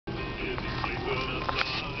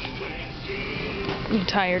You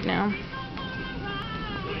tired now?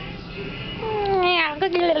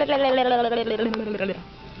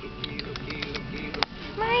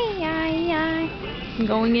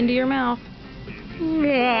 Going into your mouth.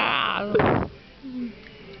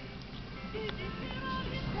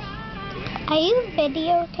 Are you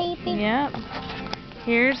videotaping? Yep.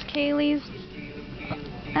 Here's Kaylee's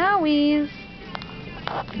owies.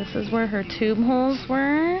 This is where her tube holes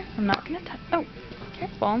were. I'm not gonna touch. Oh,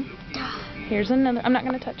 careful. Here's another. I'm not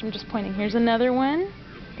gonna touch. I'm just pointing. Here's another one.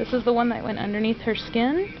 This is the one that went underneath her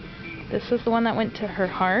skin. This is the one that went to her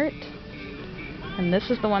heart. And this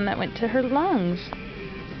is the one that went to her lungs.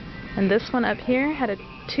 And this one up here had a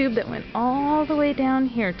tube that went all the way down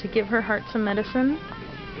here to give her heart some medicine.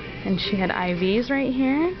 And she had IVs right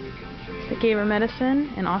here that gave her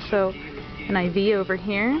medicine, and also an IV over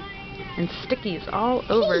here, and stickies all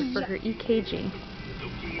over for her EKG.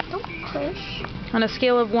 Don't push. On a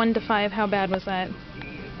scale of 1 to 5, how bad was that?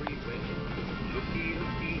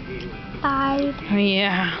 5.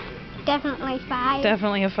 Yeah. Definitely 5.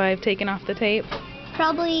 Definitely a 5 taken off the tape.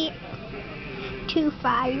 Probably 2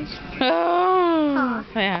 5s. Oh!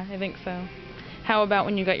 Huh. Yeah, I think so. How about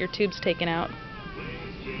when you got your tubes taken out?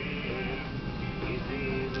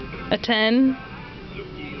 A 10?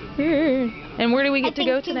 And where do we get to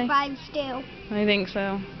go today? 2 5s still. I think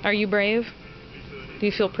so. Are you brave? Do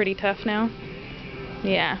you feel pretty tough now?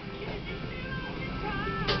 Yeah.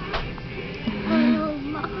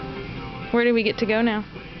 Where do we get to go now?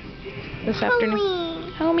 This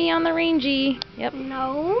afternoon? Homie on the rangy. Yep.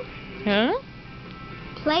 No. Huh?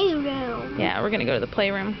 Playroom. Yeah, we're gonna go to the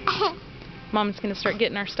playroom. Mom's gonna start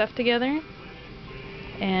getting our stuff together,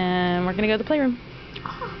 and we're gonna go to the playroom.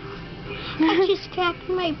 I just cracked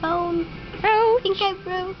my bone. Oh! I think I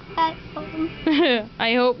broke that bone.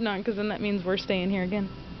 I hope not, because then that means we're staying here again.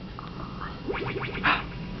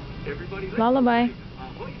 Lullaby.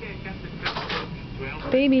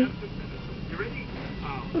 Baby.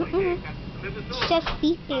 It's just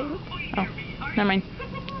beeping. Oh, never mind.